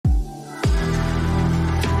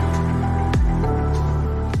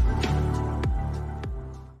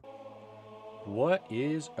What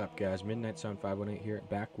is up, guys? Midnight Sun 518 here,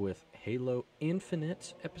 back with Halo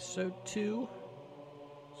Infinite Episode 2.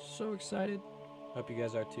 So excited. Hope you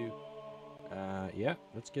guys are too. Yeah,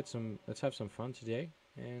 let's have some fun today,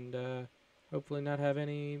 and hopefully not have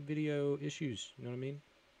any video issues. You know what I mean?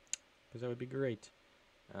 Because that would be great.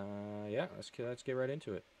 Yeah, let's get right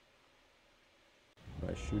into it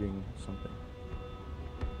by shooting something.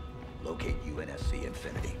 Locate UNSC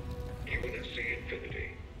Infinity. UNSC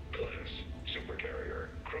Infinity. Class, Supercarrier,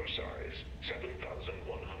 Crow size,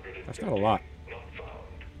 7,150. That's not a lot. Not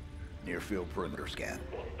found. Near field perimeter scan.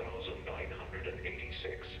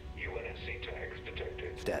 1,986. UNSC tags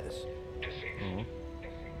detected. Status. Deceased.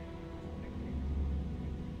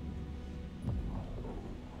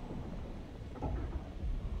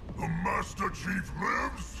 The Master Chief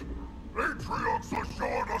lives? Atriox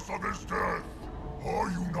assured us of his death. Are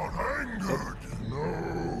you not angered?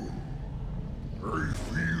 No. I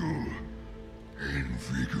feel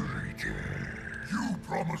invigorated. You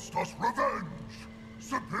promised us revenge,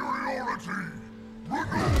 superiority,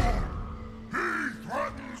 renewal. He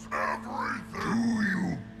threatens everything. Do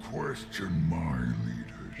you question my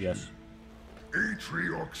leadership? Yes.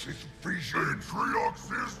 Atriox's vision. Atriox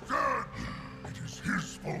is dead. It is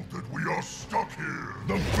his fault that we are stuck here.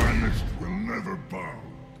 The banished will never bow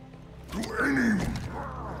to anyone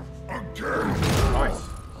again. Nice.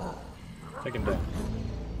 Take him down.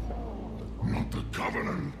 Not the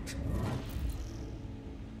Covenant.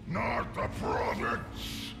 Not the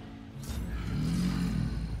prophets.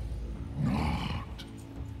 Not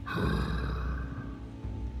her.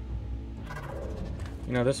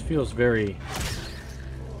 You know, this feels very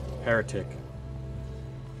heretic.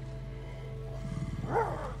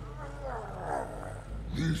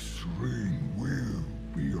 This ring will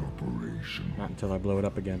be operational. Not until I blow it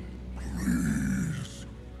up again. Please.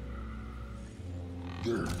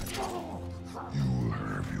 There. You will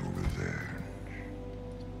have your revenge.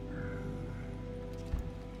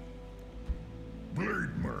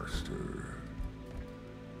 Blade Master.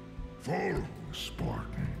 Follow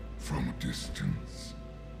Spartan from a distance.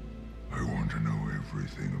 I want to know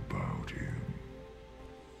everything about him.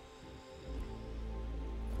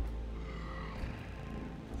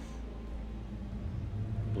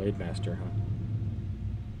 Blade Master, huh?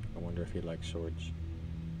 I wonder if he likes swords.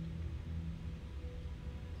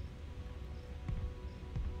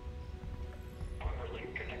 Armor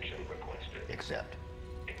link connection requested. Accept.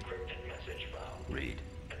 Encrypted message found. Read.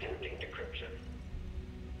 Attempting decryption.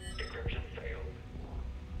 Decryption failed.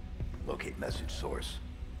 Locate message source.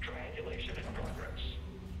 Triangulation in progress.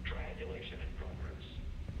 Triangulation in progress.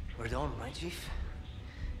 We're done, right, Chief?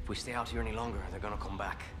 If we stay out here any longer, they're gonna come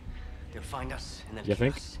back. They'll find us and then You kill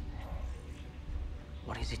think? us.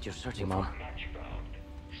 What is it you're searching Come on. for? Match found.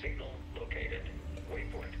 Signal located.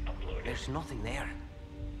 Waypoint uploaded. There's nothing there.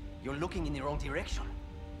 You're looking in the wrong direction.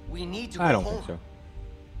 We need to go I don't home. think so.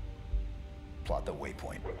 Plot the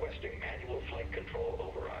waypoint. Requesting manual flight control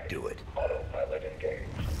override. Do it. Autopilot engaged.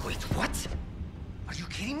 Wait, what? Are you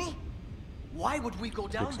kidding me? Why would we go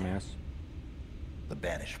down Kick some there? ass. The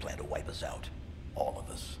banished plan to wipe us out. All of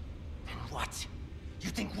us. And what? You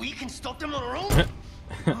think we can stop them on our own?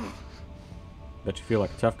 Bet you feel like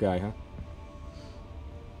a tough guy, huh?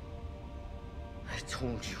 I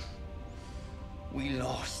told you. We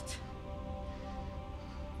lost.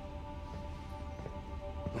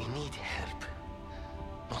 We need help,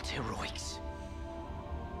 not heroics.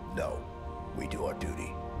 No. We do our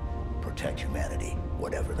duty. Protect humanity,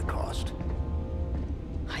 whatever the cost.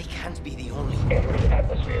 I can't be the only. Entering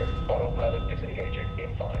atmosphere. Autopilot disengaging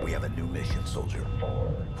in 5, We have a new mission, soldier. 4,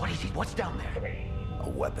 What is it? What's down there? 3, A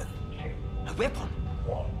weapon. 2, A weapon?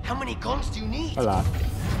 1. How many guns do you need? A lot.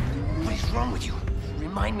 What is wrong with you?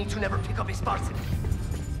 Remind me to never pick up a Spartan.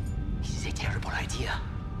 This is a terrible idea.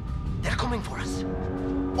 They're coming for us.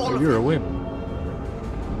 All of You're a them. win.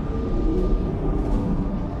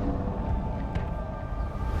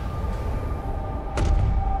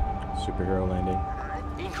 Superhero landing.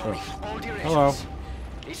 Incoming. Oh. All directions. Hello.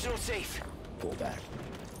 It's not safe. Pull back.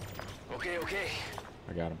 Okay, okay.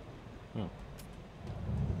 I got him. Oh.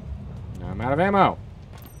 Now I'm out of ammo.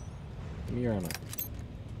 Give me your ammo.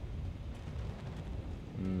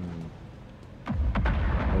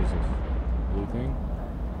 What is this? Blue thing?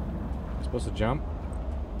 Am I supposed to jump?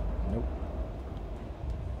 Nope.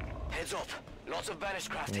 Heads up. Lots of banished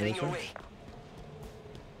craft Yeah, heading this your one? way.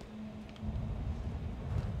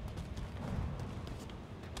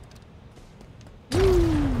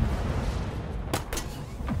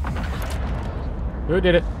 Who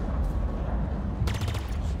did it?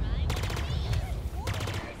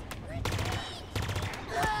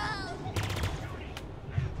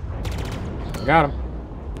 I got him.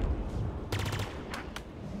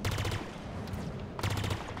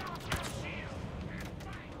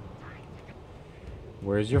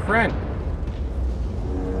 Where's your friend?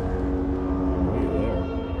 Oh, you're there.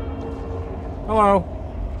 Hello.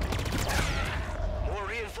 More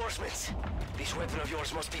reinforcements. This weapon of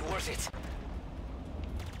yours must be worth it.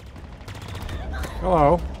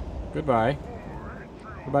 Hello. Goodbye.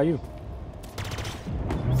 What about you?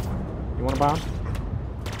 You want a bomb?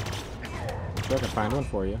 Sure, I can find one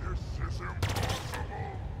for you.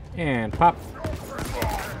 And pop.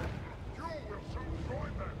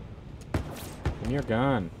 Give me your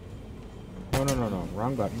gun. No, no, no, no.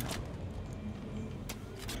 Wrong button.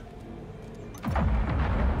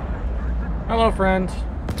 Hello, friend.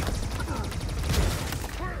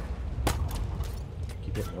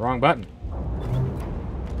 Keep hitting the wrong button.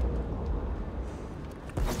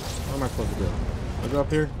 What am I supposed to do? I go up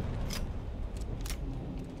here?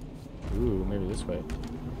 Ooh, maybe this way.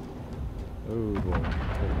 Ooh, boy.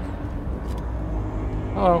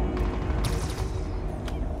 Hello.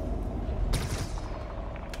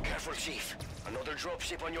 Careful, Chief. Another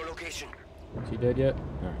dropship on your location. Is he dead yet?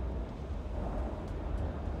 Alright.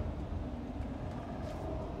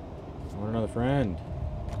 I want another friend.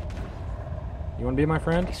 You want to be my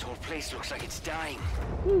friend? This whole place looks like it's dying.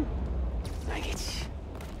 Like it's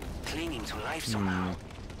clinging to life somehow.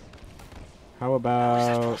 How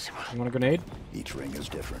about... possible? You want a grenade? Each ring is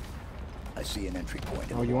different. I see an entry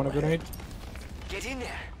point. Oh, you want a grenade? Get in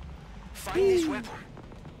there. Find this weapon.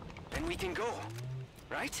 Then we can go.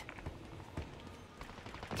 Right?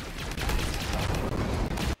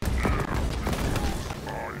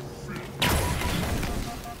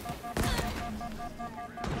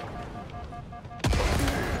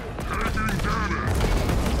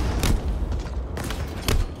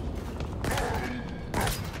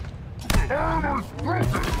 Armor's broken!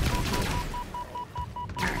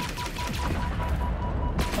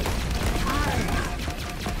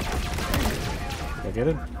 Did I get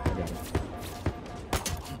it? I got it.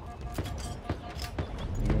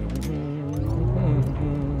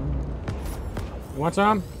 You want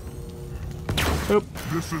some? Oop.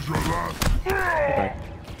 This is your last. Okay.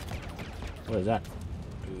 What is that?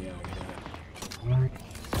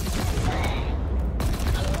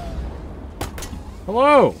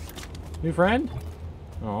 Hello! New friend?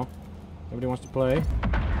 Oh. Nobody wants to play.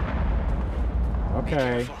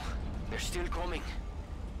 Okay. Careful. They're still coming.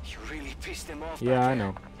 You really pissed them off. Yeah, back I there.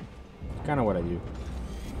 know. It's kind of what I do.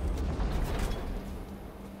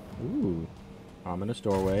 Ooh. Ominous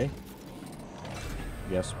doorway.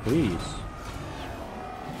 Yes, please.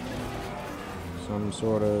 Some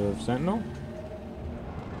sort of sentinel?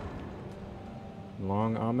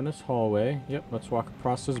 Long, ominous hallway. Yep, let's walk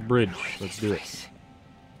across this bridge. Let's do it.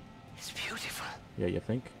 It's beautiful Yeah, you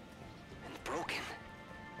think? and broken.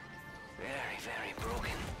 Very, very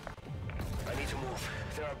broken. I need to move.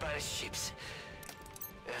 There are battleships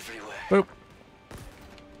everywhere. Boop.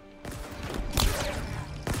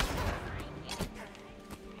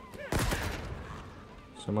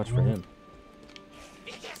 So much for him.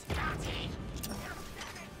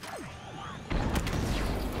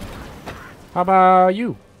 How about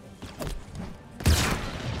you?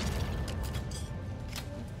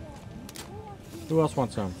 Who else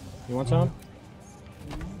wants some? You want some?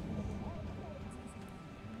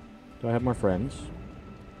 Do I have more friends?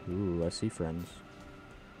 Ooh, I see friends.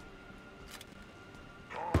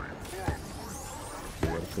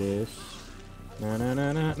 What is this? Na na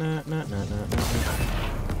na na na na na na na.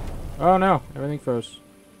 Oh no! Everything froze.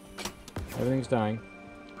 Everything's dying.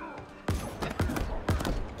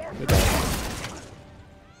 They died.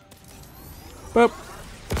 Boop.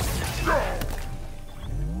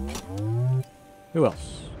 Who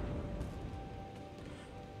else?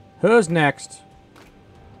 Who's next?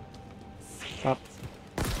 Up.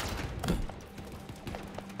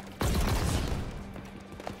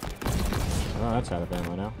 Oh, that's out of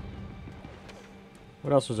ammo now.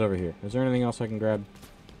 What else was over here? Is there anything else I can grab?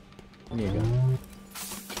 Give me a gun.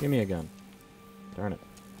 Give me a gun. Darn it.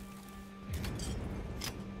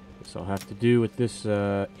 Guess I'll have to do with this,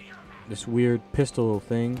 this weird pistol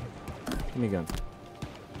thing. Give me a gun.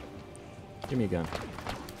 Give me a gun.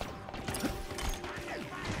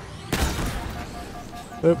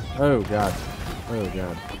 Oop. Oh, God. Oh,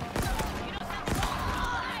 God.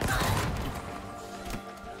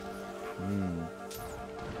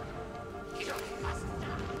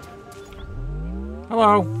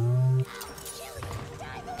 Hello.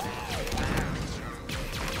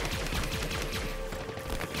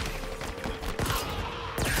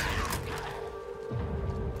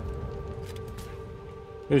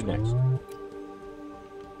 Who's next?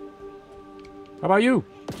 How about you?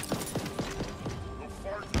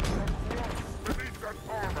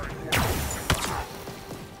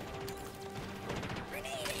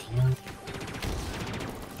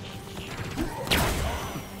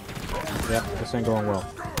 Yeah, this ain't going well.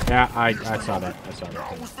 Yeah, I saw that. I saw that.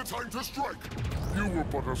 Now is the time to strike. You were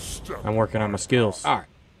but a step. I'm working on my skills. All right,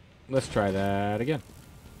 let's try that again.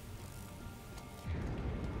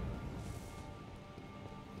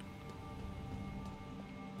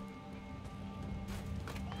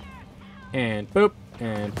 And boop,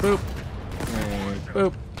 and boop, and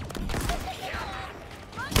boop.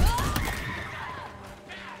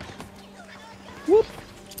 Whoop.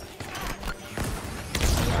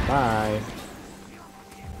 Bye.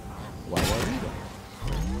 Why are you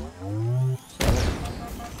there?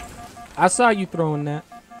 I saw you throwing that.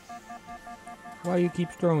 Why you keep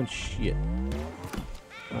throwing shit?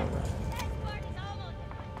 All right.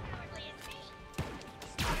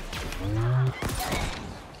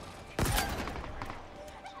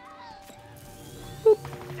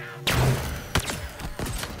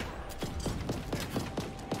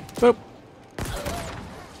 Boop.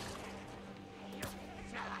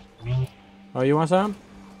 Oh, you want some?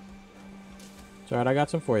 It's alright, I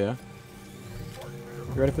got some for you.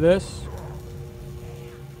 You ready for this?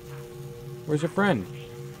 Where's your friend?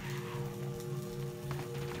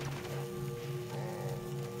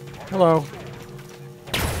 Hello.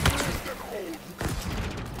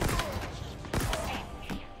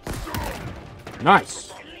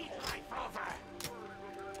 Nice.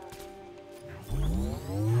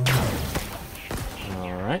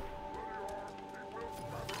 Alright.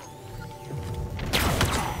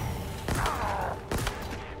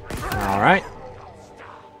 Alright.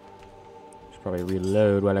 Should probably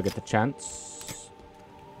reload while I get the chance.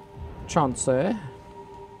 Chance.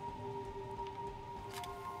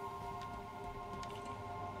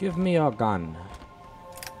 Give me your gun.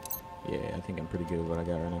 Yeah, I think I'm pretty good at what I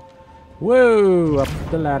got right now. Whoa! Up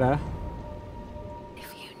the ladder.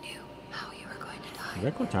 If you knew how you were going to die. Is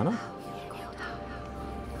that Cortana?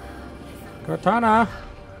 Cortana!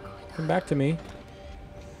 Come back to me.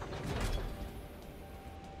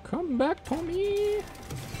 Come back to me!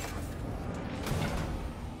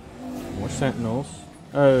 More sentinels.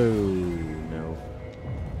 Oh, no.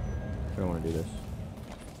 I don't want to do this.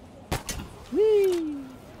 Whee!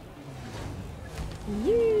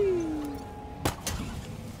 Whee!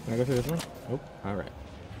 Can I go through this one? Oh, alright.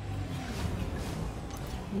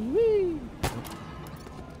 Whee!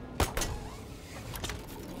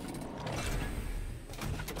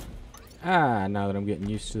 Ah, now that I'm getting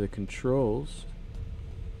used to the controls,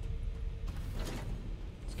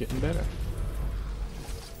 it's getting better.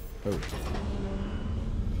 Oh.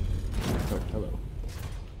 Oh, hello.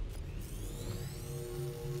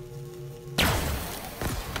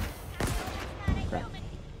 Crap.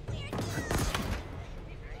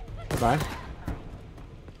 Goodbye.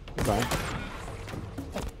 Goodbye.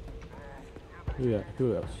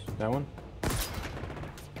 Who else? That one?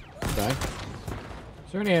 Goodbye.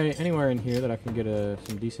 Is there anywhere in here that I can get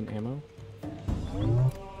some decent ammo?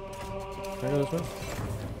 Can I go this way?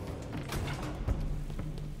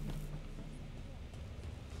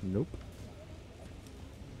 Nope.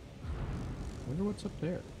 Wonder what's up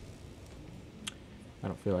there. I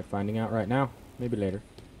don't feel like finding out right now. Maybe later.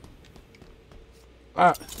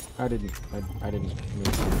 Ah! I didn't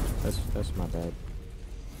move. That's my bad.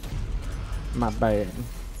 My bad.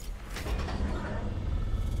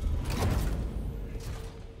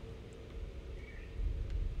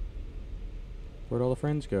 Where'd all the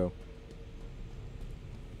friends go?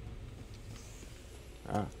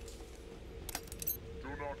 Ah. Do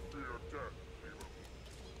not fear death,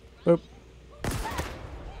 Boop.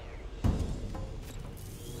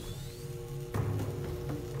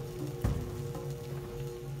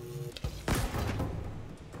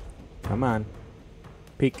 Come on.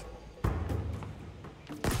 Peek.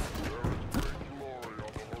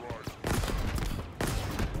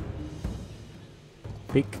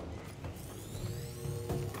 Peek.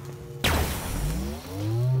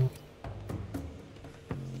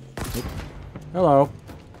 Oop. Hello.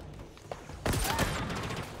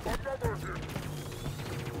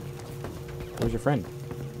 Where's your friend?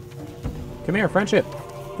 Come here, friendship.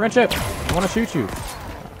 Friendship. I want to shoot you.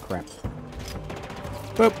 Oh, crap.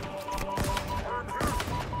 Boop.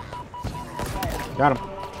 Got him.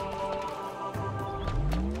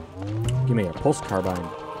 Give me a pulse carbine.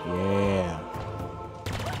 Yeah.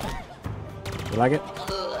 You like it?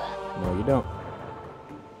 No, you don't.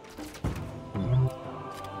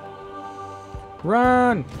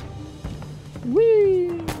 Run!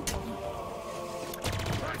 Whee!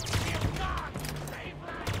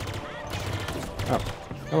 Oh,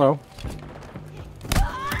 hello.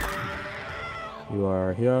 You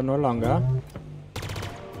are here no longer.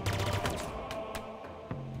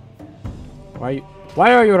 Why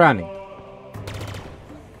are you running?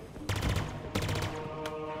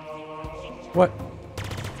 What?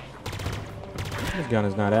 This gun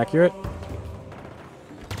is not accurate.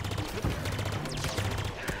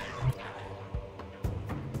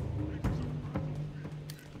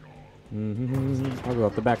 I'll go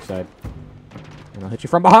up the backside. And I'll hit you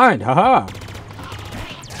from behind. Haha!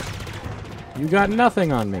 You got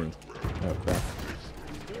nothing on me. Oh, crap.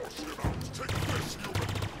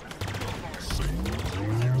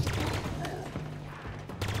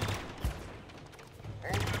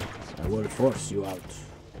 I will force you out.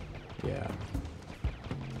 Yeah.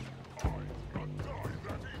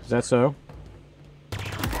 Is that so?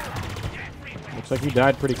 Looks like you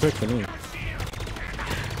died pretty quick to me.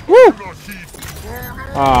 Woo!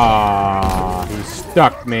 Ah, he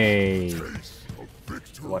stuck me.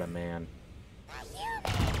 What a man.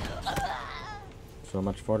 So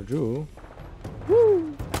much for you.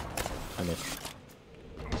 Woo! I missed.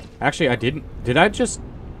 Actually, I didn't. Did I just...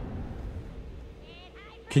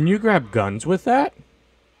 Can you grab guns with that?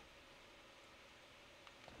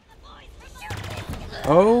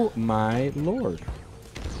 Oh my lord.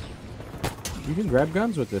 You can grab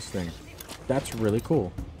guns with this thing. That's really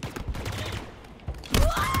cool.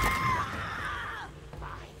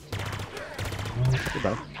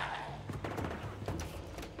 Goodbye.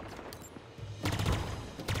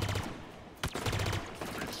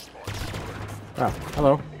 Ah,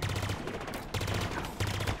 hello.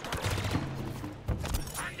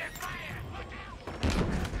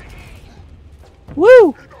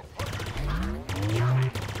 Woo!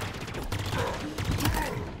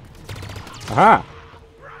 Aha!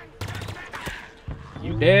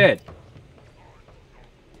 You dead.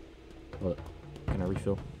 Look, can I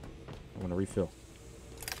refill? I want to refill.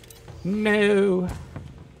 No.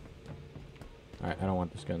 Alright, I don't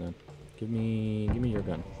want this gun then. Give me your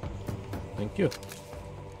gun. Thank you.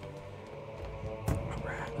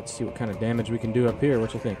 Alright, let's see what kind of damage we can do up here.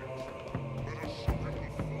 What you think?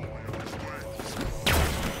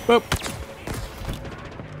 Boop.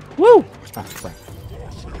 Woo! Ah, crap.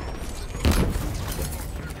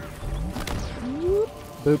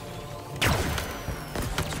 Boop.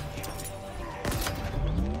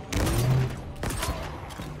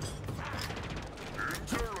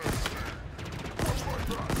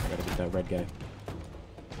 Gotta get that red guy.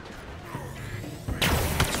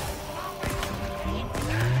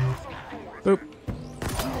 Boop.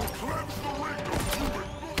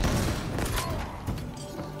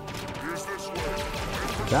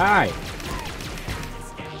 Die.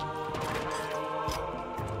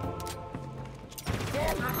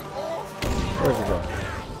 Where's it go?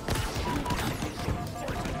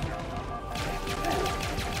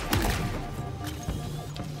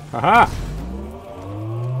 Haha!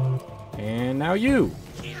 And now you.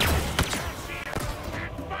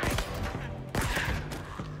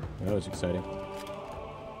 That was exciting.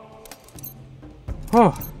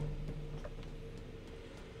 Oh.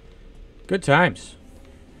 Good times.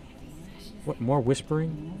 What, more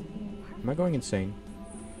whispering? Am I going insane?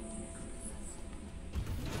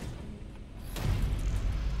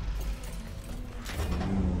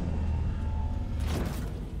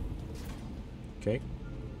 Okay.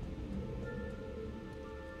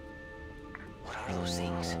 What are those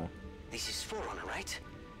things? This is Forerunner, right?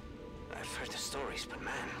 I've heard the stories, but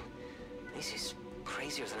man, this is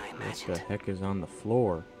crazier than I imagined. What the heck is on the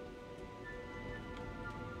floor?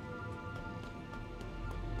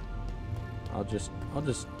 I'll just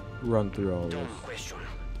run through all Dumb this. question.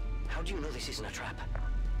 How do you know this isn't a trap?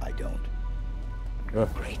 I don't.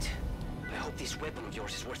 Ugh. Great. I hope this weapon of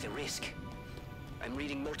yours is worth the risk. I'm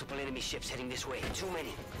reading multiple enemy ships heading this way. Too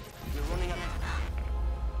many. We're running up.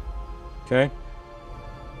 Okay.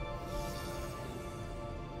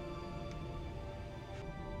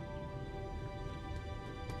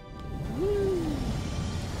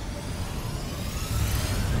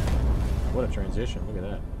 What a transition. Look at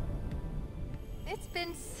that. It's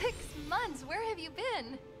been 6 months. Where have you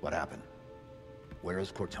been? What happened? Where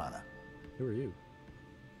is Cortana? Who are you?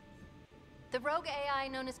 The rogue AI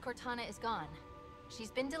known as Cortana is gone.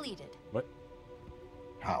 She's been deleted. What?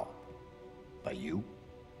 How? By you?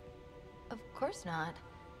 Of course not.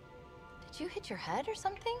 Did you hit your head or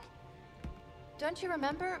something? Don't you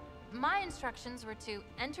remember? My instructions were to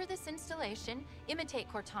enter this installation,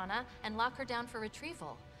 imitate Cortana, and lock her down for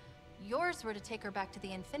retrieval. Yours were to take her back to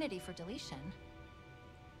the Infinity for deletion.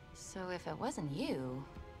 So if it wasn't you...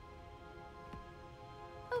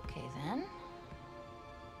 Okay then.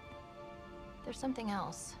 There's something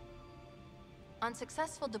else. On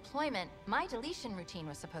successful deployment, my deletion routine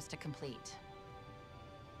was supposed to complete.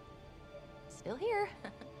 Still here.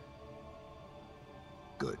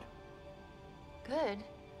 Good. Good.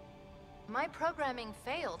 My programming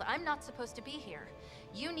failed. I'm not supposed to be here.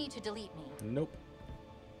 You need to delete me. Nope.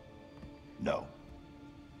 No.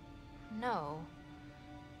 No.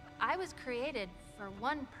 I was created for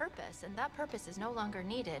one purpose, and that purpose is no longer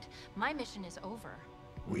needed. My mission is over.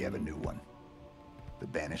 We have a new one. The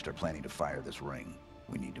Banished are planning to fire this ring.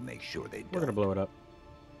 We need to make sure they don't. We're gonna blow it up.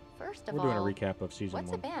 First of We're all, doing a recap of season what's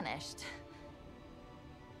 1. a banished?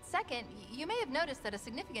 Second, you may have noticed that a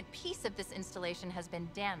significant piece of this installation has been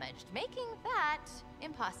damaged, making that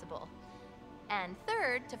impossible. And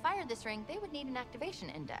third, to fire this ring, they would need an activation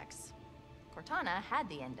index. Cortana had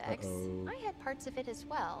the index. I had parts of it as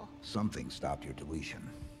well. Something stopped your deletion.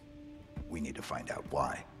 We need to find out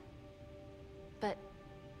why. But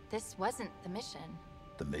this wasn't the mission.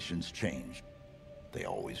 The missions changed. They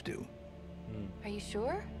always do. Are you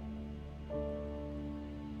sure?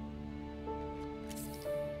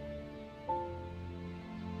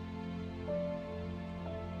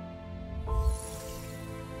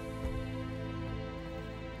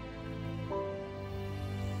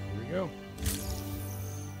 Here we go.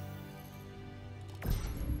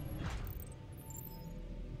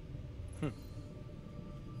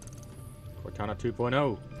 Cortana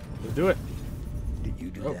 2.0. Let's do it. Did you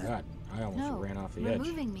do Oh that? god, I almost No, ran off the edge.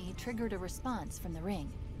 removing me triggered a response from the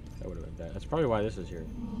ring. That would have been bad. That's probably why this is here.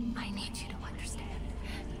 I need you to understand.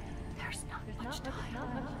 There's not much time.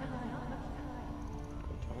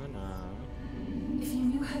 Cortana. If you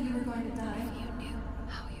knew how you were going to die, If you knew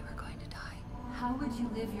how you were going to die, how would you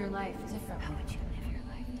live your life differently? how would you live your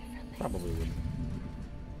life differently? Probably wouldn't.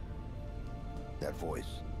 That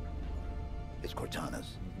voice. It's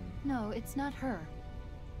Cortana's. No, it's not her.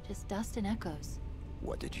 Just dust and echoes.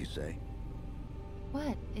 What did you say?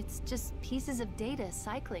 What? It's just pieces of data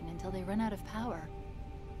cycling until they run out of power.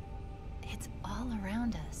 It's all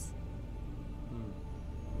around us.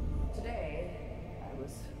 Today, I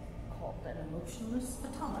was called an emotionless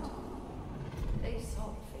automaton. They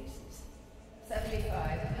saw faces.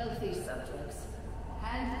 75 healthy subjects,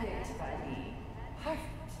 handpicked by me,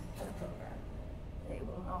 perfect for the program. They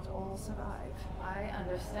will not all survive. I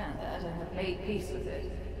understand that and have made peace with it.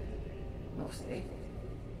 Mostly.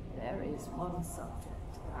 There is one subject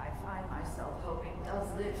I find myself hoping does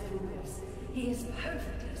live through this. He is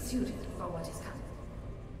perfectly suited for what is coming.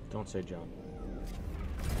 Don't say John.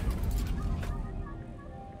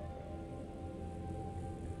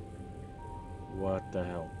 What the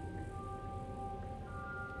hell?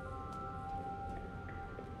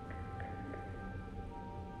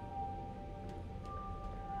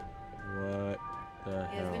 What the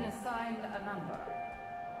He has been hell? assigned a number.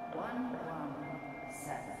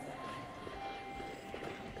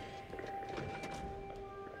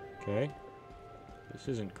 117. Okay. This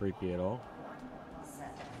isn't creepy at all.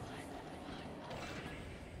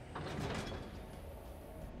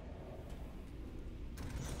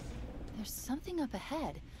 There's something up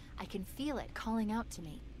ahead. I can feel it calling out to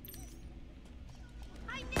me.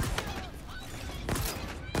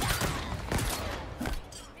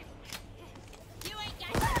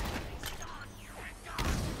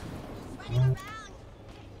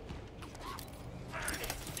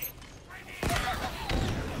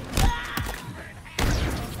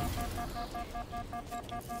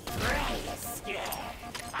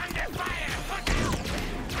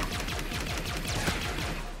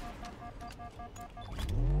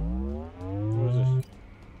 What is this?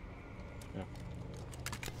 Yeah.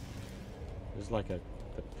 This is like the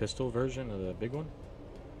pistol version of the big one.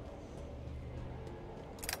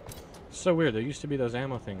 So weird. There used to be those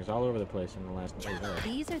ammo things all over the place in the last.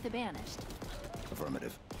 These are the banished.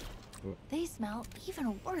 Affirmative. They smell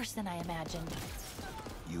even worse than I imagined.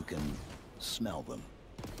 You can smell them.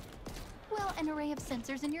 Well, an array of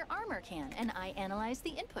sensors in your armor can, and I analyze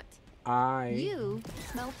the input. I You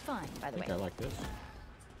smell fine, by the think way. I like this.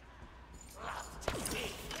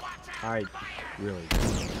 I really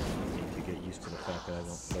need to get used to the fact that I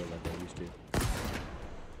don't play like I used to.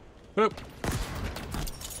 Boop.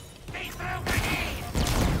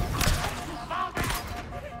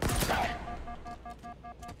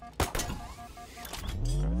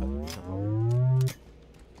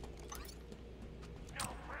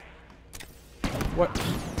 What?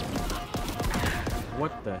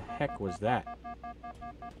 What the heck was that?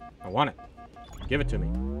 I want it. Give it to me.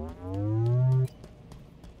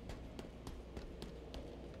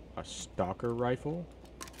 A stalker rifle?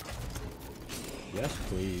 Yes,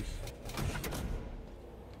 please.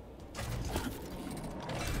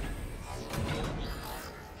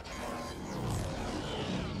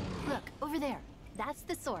 there. That's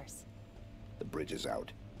the source. The bridge is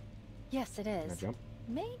out. Yes, it Can I is. jump?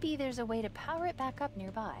 Maybe there's a way to power it back up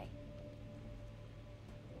nearby.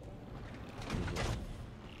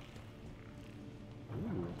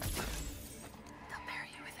 Ooh. They'll pair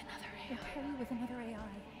you with another AI. They'll pair you with another AI.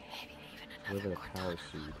 Maybe even Deliver another the power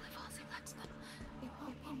seed. It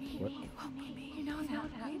won't be me. What? It won't be me. You know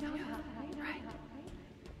that. You know that. Right.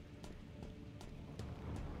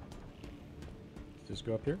 Does this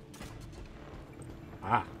go up here?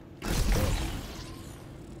 Ah.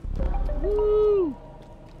 Woo!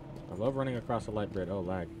 I love running across a light bridge. Oh,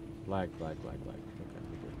 lag. Lag. Okay, we're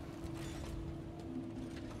good.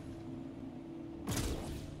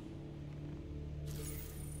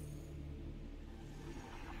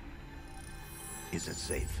 Is it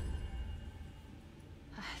safe?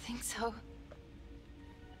 I think so.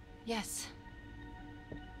 Yes.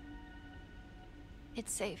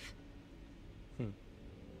 It's safe.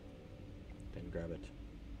 Then grab it.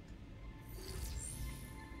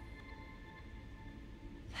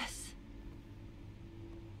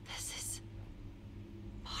 This is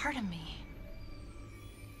part of me.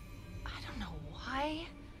 I don't know why.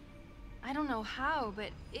 I don't know how, but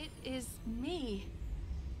it is me.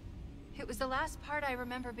 It was the last part I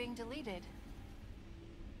remember being deleted.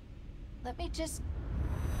 Let me just...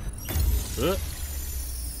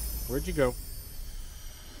 Where'd you go?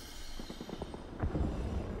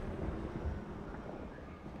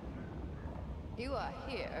 You are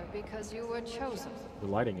here because you were chosen. The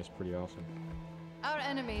lighting is pretty awesome. Our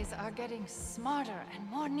enemies are getting smarter and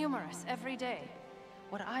more numerous every day.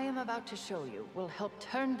 What I am about to show you will help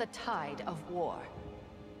turn the tide of war.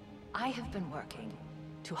 I have been working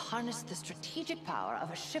to harness the strategic power of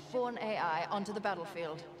a shipborne AI onto the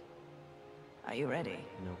battlefield. Are you ready?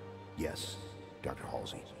 No. Yes, Dr.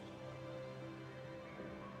 Halsey.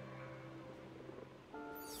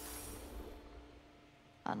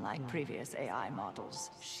 Unlike previous AI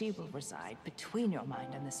models, she will reside between your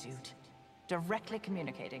mind and the suit, directly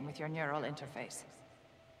communicating with your neural interface.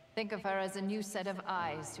 Think of her as a new set of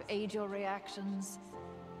eyes to aid your reactions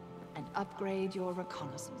and upgrade your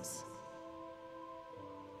reconnaissance.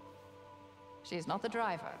 She's not the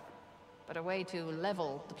driver, but a way to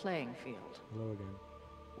level the playing field. Hello again.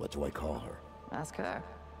 What do I call her? Ask her.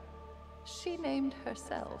 She named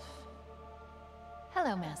herself.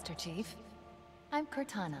 Hello, Master Chief. I'm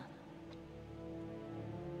Cortana.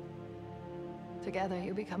 Together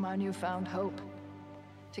you become our newfound hope.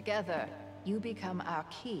 Together, you become our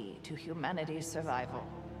key to humanity's survival.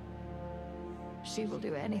 She will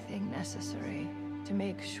do anything necessary to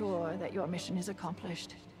make sure that your mission is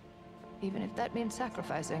accomplished. Even if that means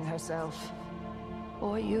sacrificing herself,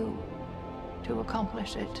 or you, to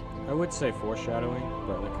accomplish it. I would say foreshadowing,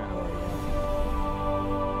 but they're kind of like...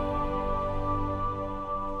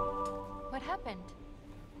 What happened?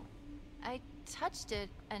 I touched it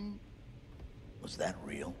and Was that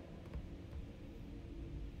real?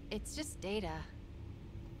 it's just data.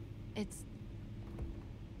 It's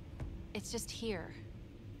just here.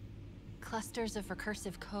 Clusters of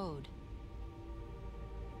recursive code.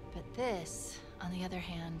 But this, on the other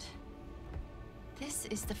hand, this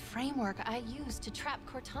is the framework I used to trap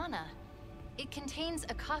Cortana. It contains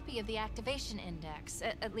a copy of the activation index,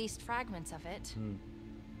 at least fragments of it.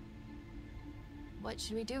 What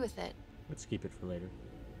should we do with it? Let's keep it for later.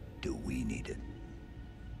 Do we need it?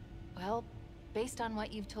 Well, based on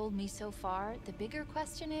what you've told me so far, the bigger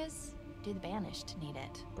question is, do the Banished need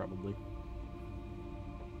it? Probably.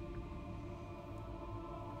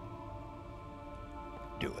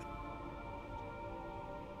 Do it.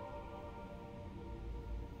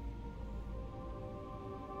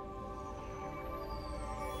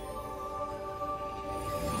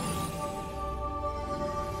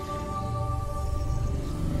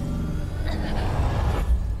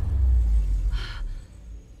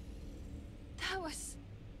 That was...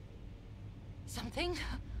 something?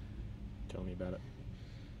 Tell me about it.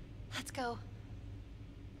 Let's go.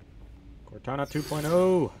 Cortana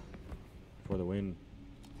 2.0 for the win.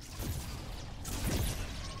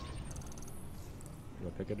 Do I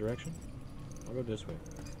pick a direction? I'll go this way.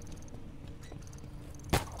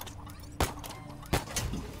 Did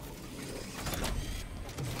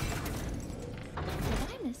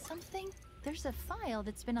I miss something? There's a file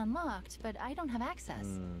that's been unlocked, but I don't have access.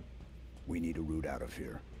 We need a route out of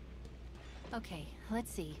here. Okay,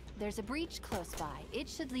 let's see. There's a breach close by. It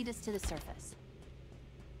should lead us to the surface.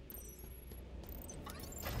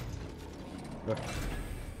 Look.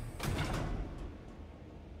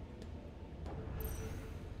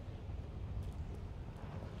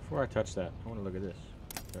 Before I touch that, I want to look at this.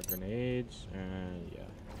 Got grenades, and yeah.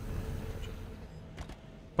 Touch it.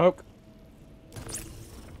 Poke!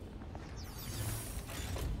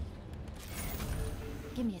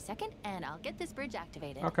 Give me a second, and I'll get this bridge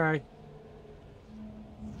activated. Okay.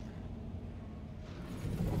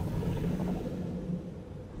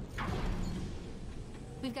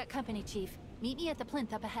 We've got company, Chief. Meet me at the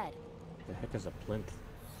plinth up ahead. The heck is a plinth?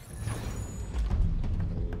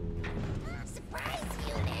 Surprise,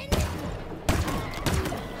 human!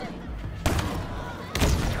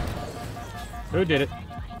 Who did it?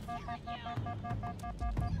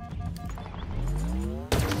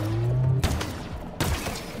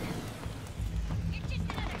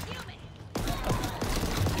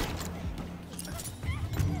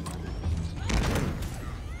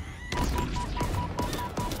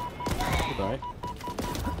 Goodbye.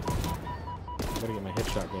 Gotta get my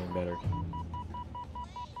headshot game better.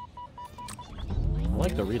 I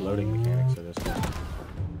like the reloading mechanics of this game.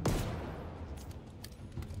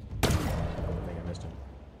 I think I missed him.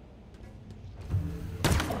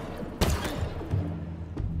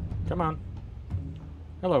 Come on.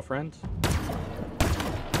 Hello, friends. Oh,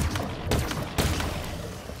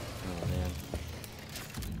 man.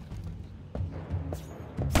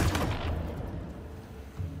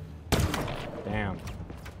 Damn.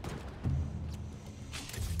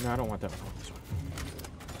 No, I don't want that one. I want this one.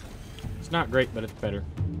 It's not great, but it's better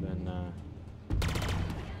than, at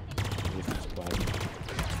least it's plasma.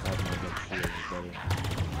 Plasma against shield is better.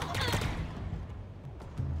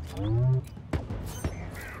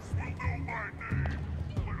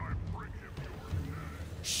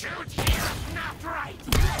 Shoot here, not right!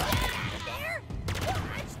 There!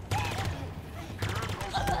 Watch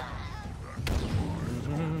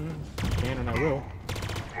Can and I will.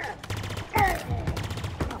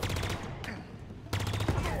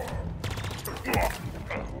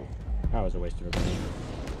 That was a waste of a grenade.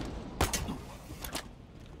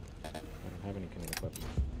 I don't have any kinetic weapons.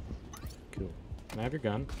 Cool. Can I have your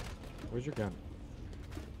gun? Where's your gun?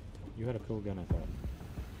 You had a cool gun, I thought.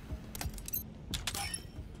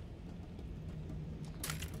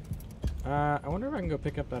 I wonder if I can go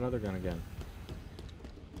pick up that other gun again.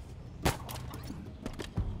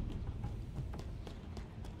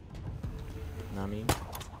 Nami.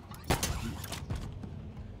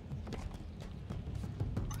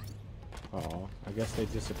 Uh-oh. I guess they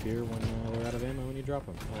disappear when they're out of ammo when you drop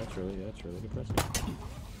them. Oh, that's really depressing.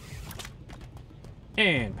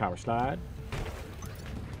 And power slide.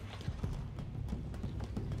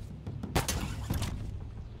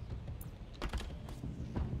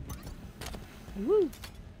 Woo!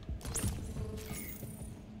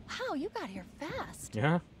 Wow, you got here fast.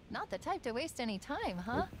 Yeah? Not the type to waste any time,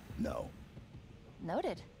 huh? No.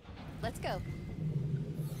 Noted. Let's go.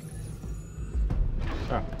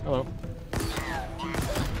 Ah, hello.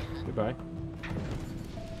 Goodbye.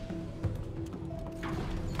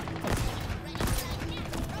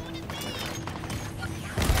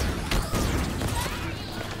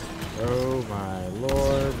 Oh my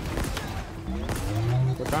lord.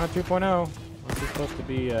 Cortana 2.0. Aren't you supposed to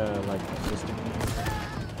be, like, assisting me?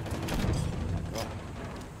 Oh,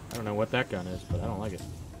 I don't know what that gun is, but I don't like it.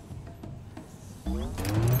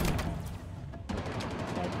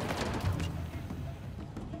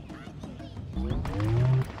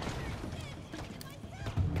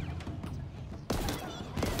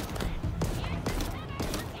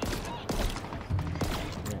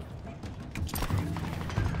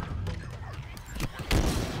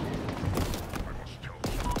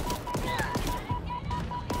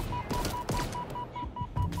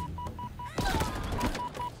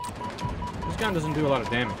 This gun doesn't do a lot of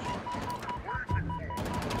damage.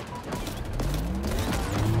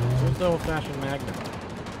 Where's the old-fashioned Magnum?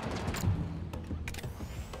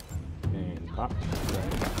 And pop.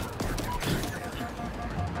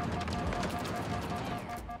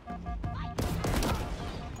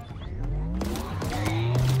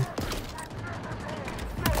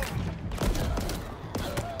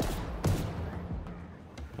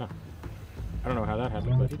 Huh. I don't know how that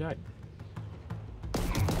happened, but he died.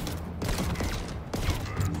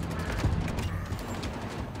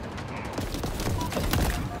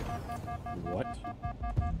 What?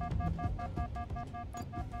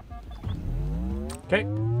 Okay.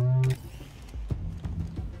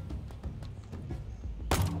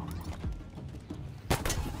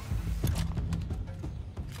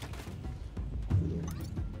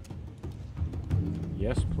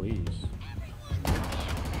 Yes, please.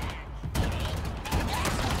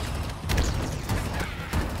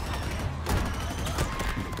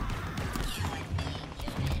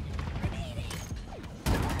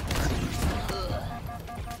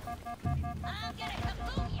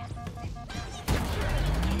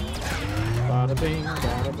 Bada bing,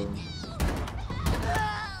 bada boom.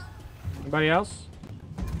 Anybody else?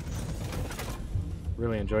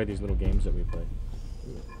 really enjoy these little games that we play.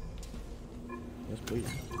 Ooh. Yes, please.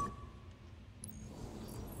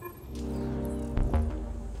 Can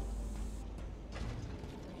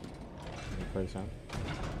you play the sound?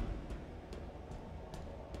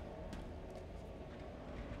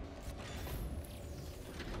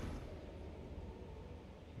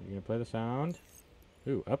 You gonna play the sound?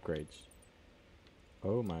 Ooh, upgrades.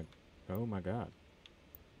 Oh my god.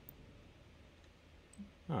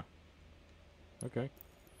 Huh. Okay.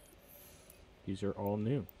 These are all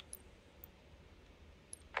new.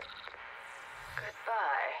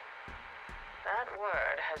 Goodbye. That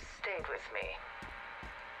word has stayed with me.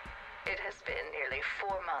 It has been nearly 4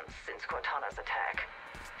 months since Cortana's attack.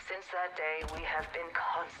 Since that day, we have been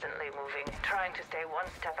constantly moving, trying to stay one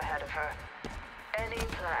step ahead of her. Any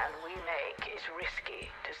plan we make is risky,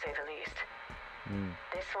 to say the least.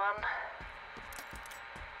 This one...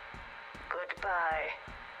 Goodbye.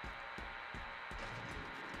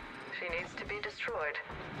 She needs to be destroyed.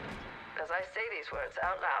 As I say these words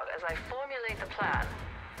out loud, as I formulate the plan,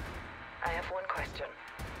 I have one question.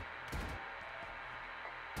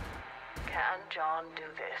 Can John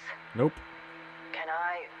do this? Nope. Can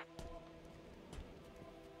I...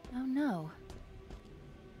 Oh no.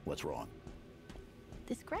 What's wrong?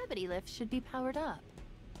 This gravity lift should be powered up.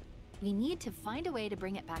 We need to find a way to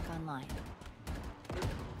bring it back online.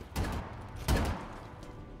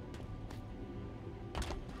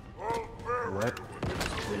 What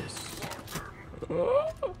is this?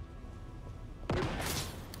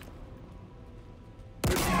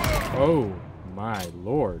 Oh my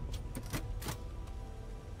lord.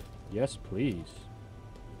 Yes, please.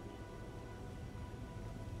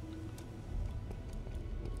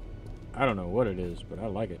 I don't know what it is, but I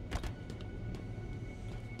like it.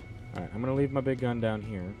 Alright, I'm gonna leave my big gun down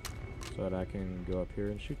here so that I can go up here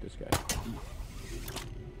and shoot this guy.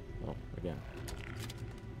 Oh, again.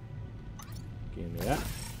 Give me that.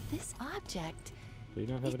 This object... Do you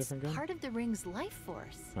not have a different gun? It's part of the ring's life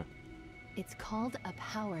force. Huh. It's called a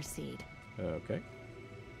power seed. Okay.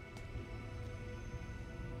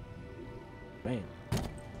 Bam.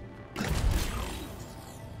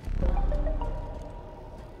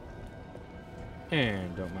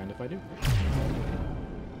 And don't mind if I do.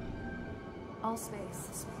 All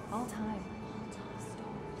space, all time.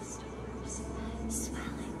 Stars,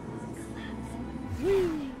 swelling,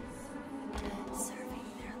 collapsing, serving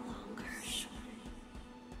their longer shore.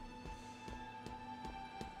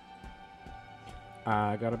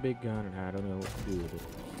 I got a big gun and I don't know what to do with it.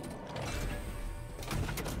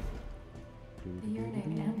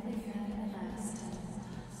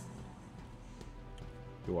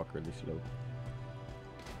 You walk really slow.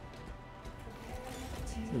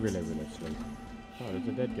 Really, really slow. Oh, there's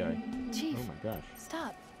a dead guy. Chief, Oh my gosh.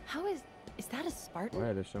 stop. How is that a Spartan? Why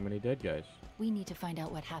are there so many dead guys? We need to find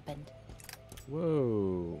out what happened.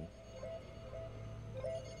 Whoa.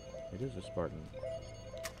 It is a Spartan.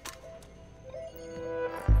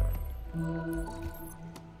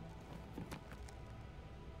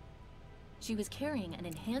 She was carrying an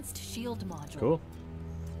enhanced shield module. Cool.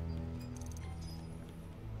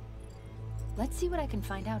 Let's see what I can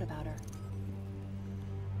find out about her.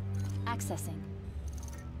 Accessing.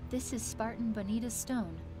 This is Spartan Bonita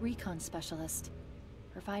Stone, recon specialist.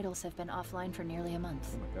 Her vitals have been offline for nearly a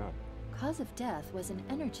month. Oh my god. Cause of death was an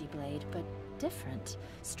energy blade, but different,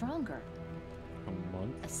 stronger. A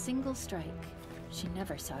month? A single strike. She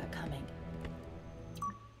never saw it coming.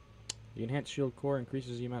 The enhanced shield core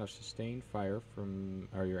increases the amount of sustained fire from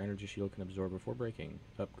your energy shield can absorb before breaking.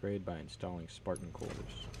 Upgrade by installing Spartan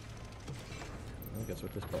cores. I guess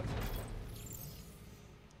what this button.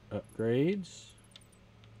 Upgrades.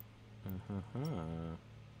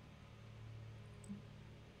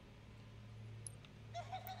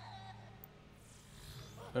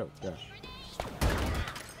 Oh gosh.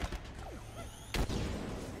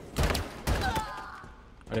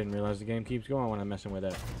 I didn't realize the game keeps going when I'm messing with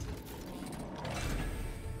that.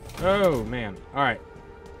 Oh man. Alright.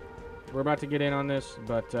 We're about to get in on this,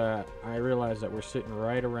 but I realize that we're sitting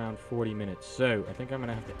right around 40 minutes. So I think I'm going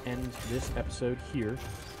to have to end this episode here.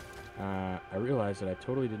 I realized that I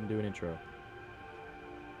totally didn't do an intro.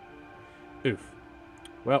 Oof.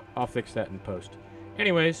 Well, I'll fix that in post.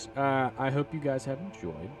 Anyways, I hope you guys have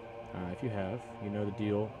enjoyed. If you have, you know the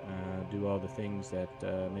deal. Do all the things that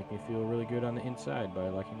make me feel really good on the inside by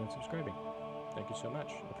liking and subscribing. Thank you so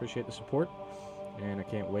much. I appreciate the support, and I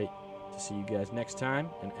can't wait to see you guys next time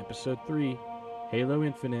in episode 3, Halo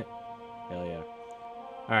Infinite. Hell yeah.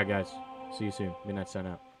 Alright guys, see you soon. Midnight Sun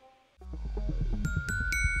out.